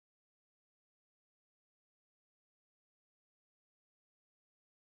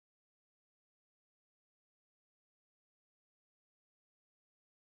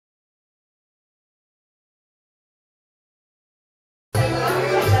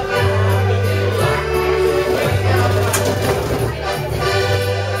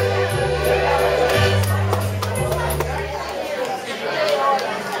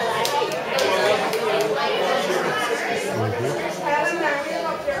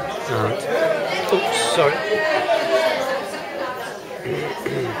Alright. Oops, sorry.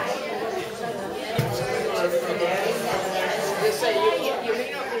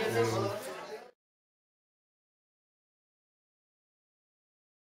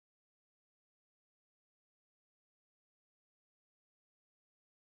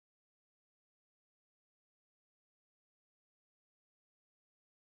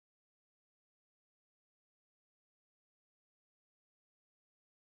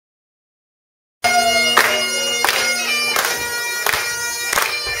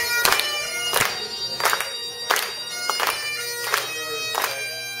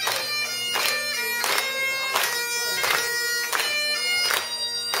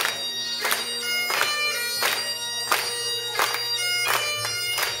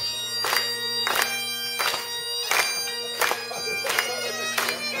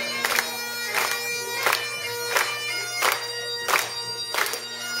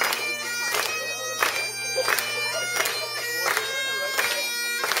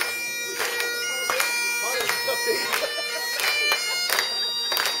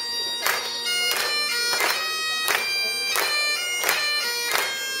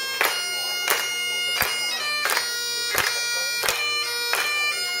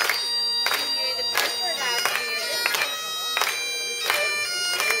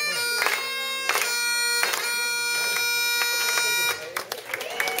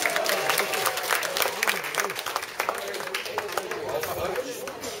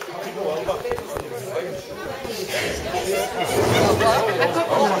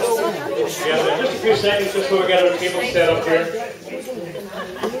 Just a few seconds before we get our table set up here.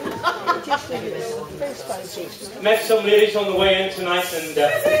 Met some ladies on the way in tonight, and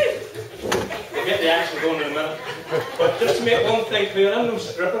we'll get the action going in a minute. But just to make one thing clear, I'm no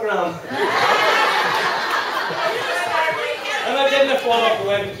stripogram. And I didn't fall off the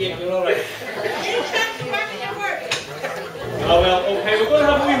wedding cake, you're alright. Oh well, okay, we're going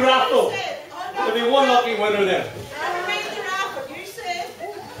to have a wee raffle. There'll be one lucky winner then.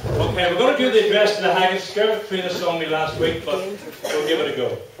 Okay, we're going to do the address to the Haggis. Gerry between us on me last week, but we'll give it a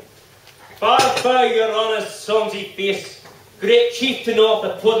go. By your honest sonsy face, great chieftain of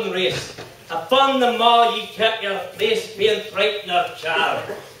the pudding race, upon the mall ye kept your place, being frightened of child.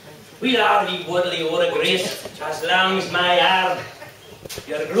 We are ye woodley o'er a grace, as lamb's my arm.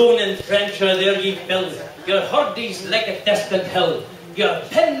 Your groaning trencher there ye fill, your hurdies like a distant hill. Your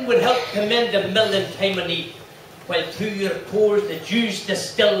pen would help commend the mill in time of need, while through your pores the juice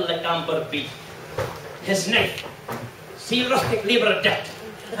distill like amber beef. His knife, see rustic labour dipped,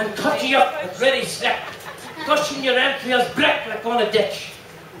 and cut ye up with ready slip, gushing your entrails black like on a ditch.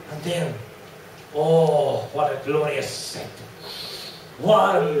 And then, oh, what a glorious sight!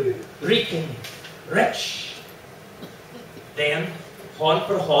 Warm, reeking, rich. Then, horn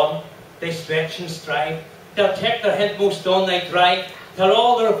for horn, they stretch and strive. They'll take their hindmost on they drive, till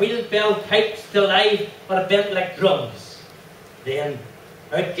all their wheel bell pipes to live are bent like drums. Then,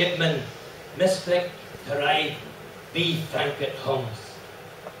 out Gidman, misclick to ride, beef banquet hums.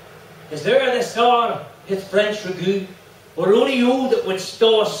 Is there this hour his French ragout, or olio that would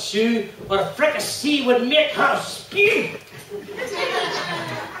stow a shoe, or fricassee would make her spew?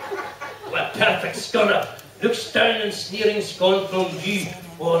 What perfect scunner looks down and sneering scorn from you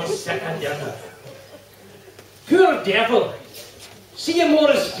on second dinner. Poor devil, see him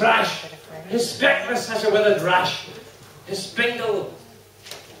o'er his thrash, his speckless as a withered rash, his spingle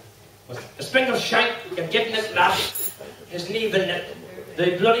shank, you're getting it lash, his knee beneath,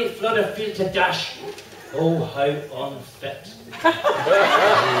 the bloody flood of field to dash. Oh, how unfit.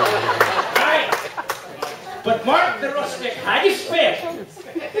 Aye, but mark the rustic Haggis fare.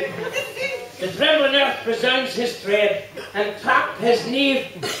 The trembling earth resounds his tread, and clap his knee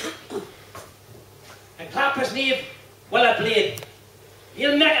well a blade.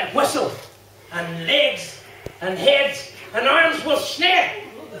 He'll make it whistle, and legs, and heads, and arms will snap,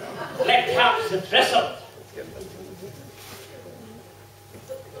 like caps that bristle.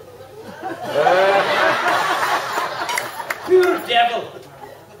 Poor devil!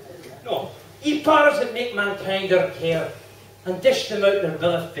 No, ye powers that make mankind their care, and dish them out their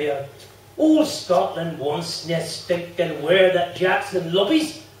bill of fare. Old Scotland once nae stinking ware that Jackson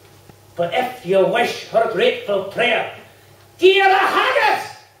lubbies, but if you wish her grateful prayer, gie her a haggis!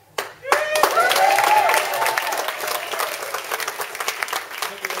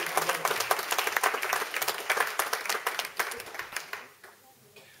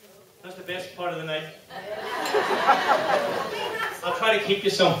 That's the best part of the night. I'll try to keep you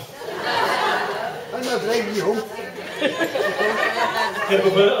some. I'm not bringing you home. Get a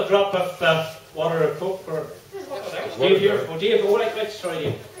little drop of water or coke for Dave here. Oh, Dave, oh, right, sorry,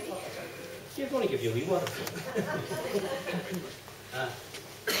 Dave. I'm going to give you a wee one.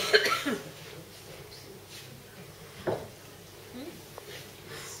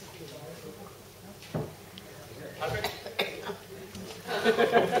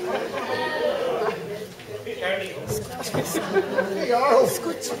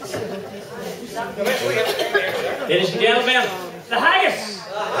 Ladies and gentlemen, the Haggis!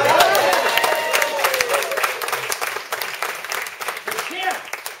 Here!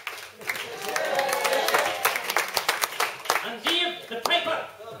 And Dave, the piper!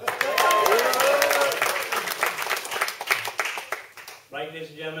 Right, ladies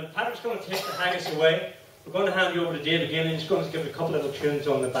and gentlemen, Patrick's going to take the Haggis away. We're going to hand you over to Dave again, and he's going to give a couple of little tunes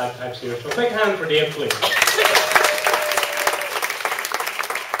on the bagpipes here. So a big hand for Dave, please.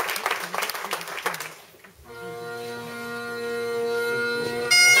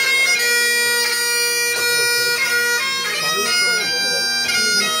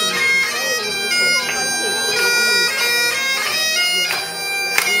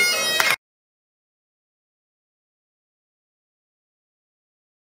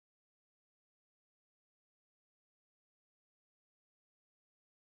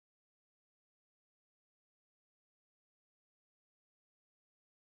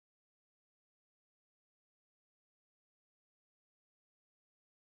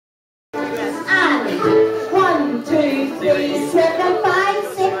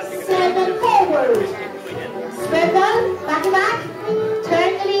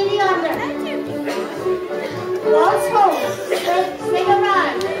 Once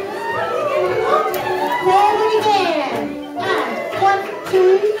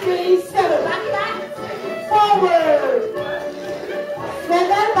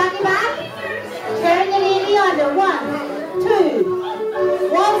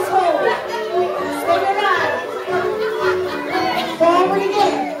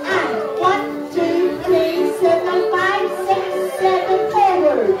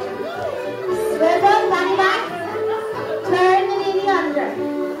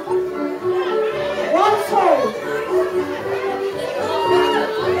hold.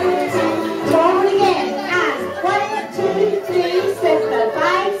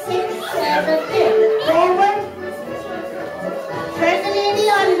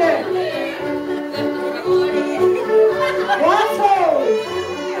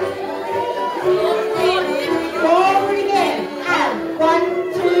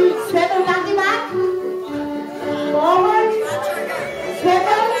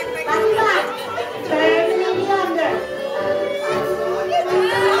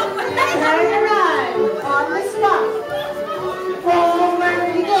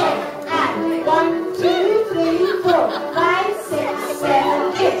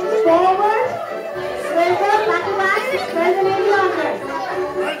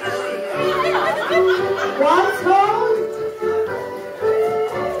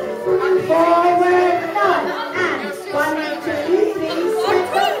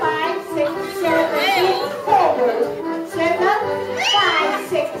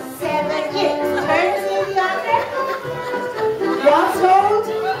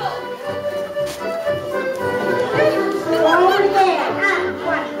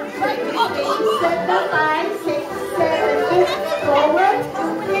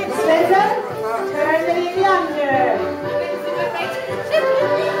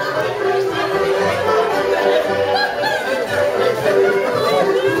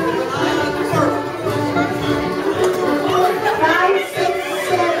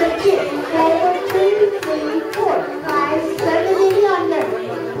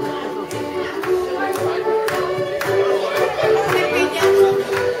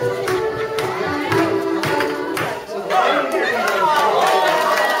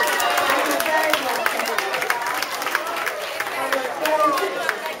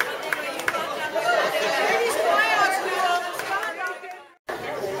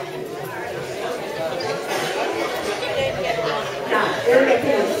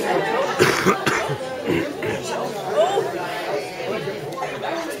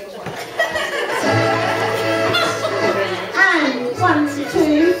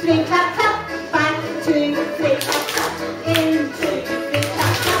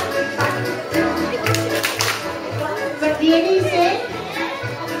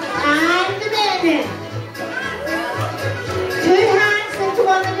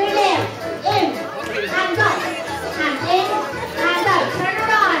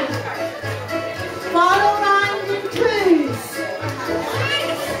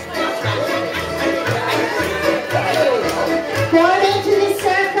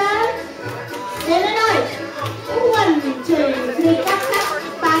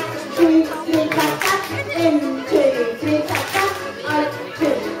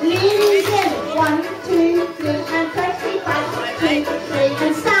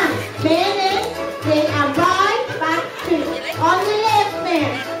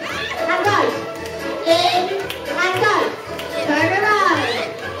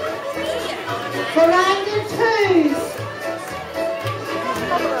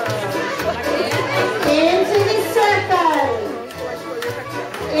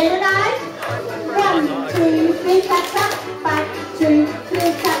 In and out. 1, 2, 3, tap, tap. Back, 2, 3,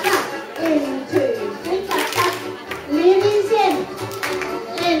 tap, tap. In, 2, 3, tap, tap. Ladies in.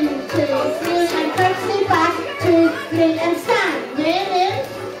 In, 2, 3, and curtsy. Back, 2, 3, and stand. Men in.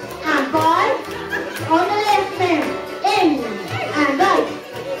 And boy. On the left man. In and out.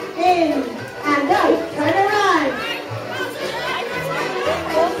 In and out. Turn around.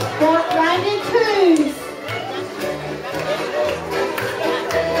 Walk round in twos.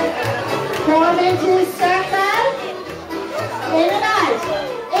 Form into a circle. In and out.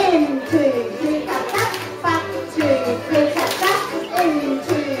 In, 2, 3, tap, tap. Back, 2, 3, tap, tap. In,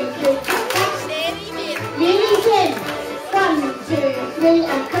 2, 3, tap, tap. Ladies in. 1, 2, 3,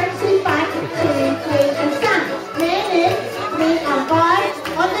 and curtsy. Back, 2, 3, and stand. Men in. 3 and boys.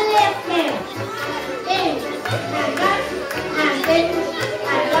 On the left man. In and out. And in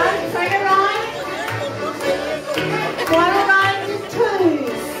and out. Turn around. Go around in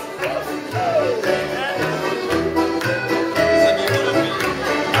twos.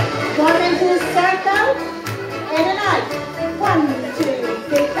 One into a circle. In and out. 1, 2,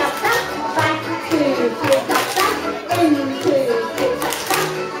 3, tap, tap. Back, 2, 3, tap, tap. In, 2, 3, tap, tap.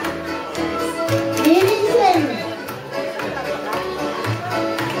 Ladies in.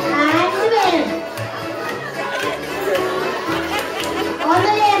 And in. On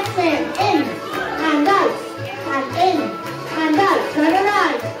the left man. In and out. And in and out. Turn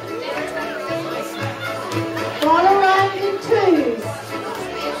around. All around in twos.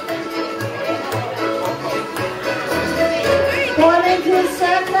 Form into a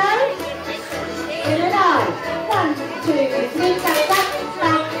circle. In and out. 1, 2, 3, tap, tap.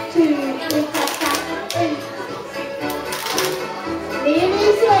 Back, 2, 3, tap, tap. In.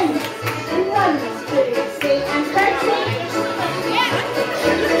 Ladies in. 1, 2, 3, and curtsy.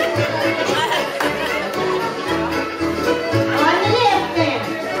 On the left man.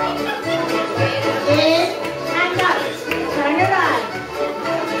 In and out. Turn around.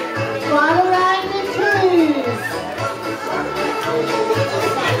 Fall around the twos.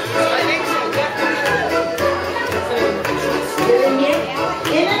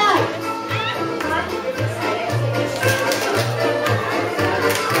 In and out.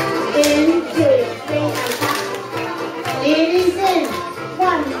 In, 2, 3, and tap. Ladies in.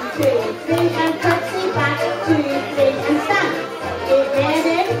 1, 2, 3, and curtsy. Back, 2, 3, and stand. Men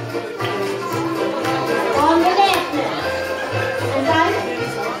in. On the left man. And out.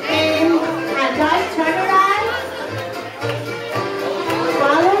 In and out. Turn around.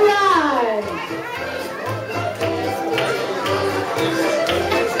 Follow around.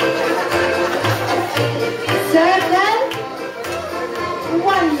 Circle.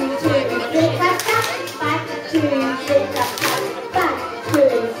 1, 2, 3, tap, tap. Back, 2, 3, tap, tap. Back, 2,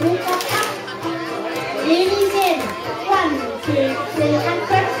 3, tap, tap. Ladies in. 1, 2, 3, and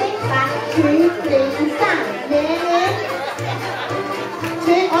curtsy. Back, 2, 3, and stand. Men in.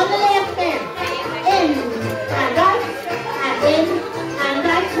 2 on the left man. In and out. And in and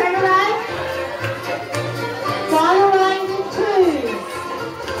out. Turn around. Fall around in twos.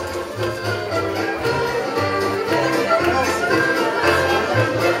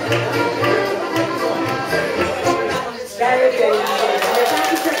 Very good. Thank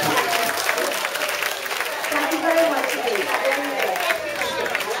you for practice. Thank you very much indeed.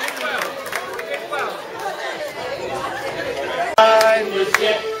 I'm just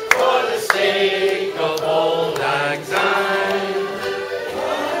yet for the sake of old lang syne.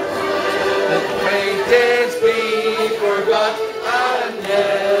 Acquaintance be forgot and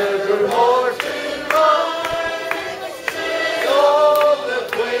never more to mind. Old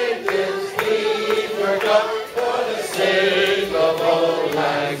acquaintance be forgot for the sake of old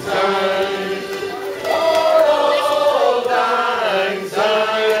lang syne. Old lang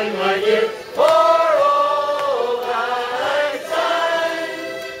syne, my dear.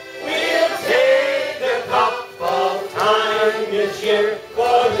 This year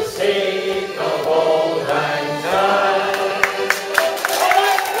for the sake of old lang syne.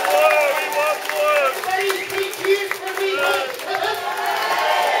 Everybody, 3 cheers for me.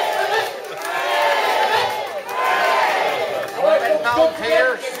 No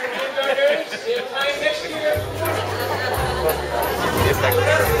tears. Same time next year.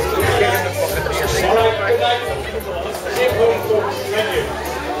 All right, good night. Same home, folks.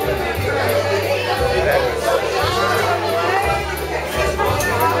 Thank you.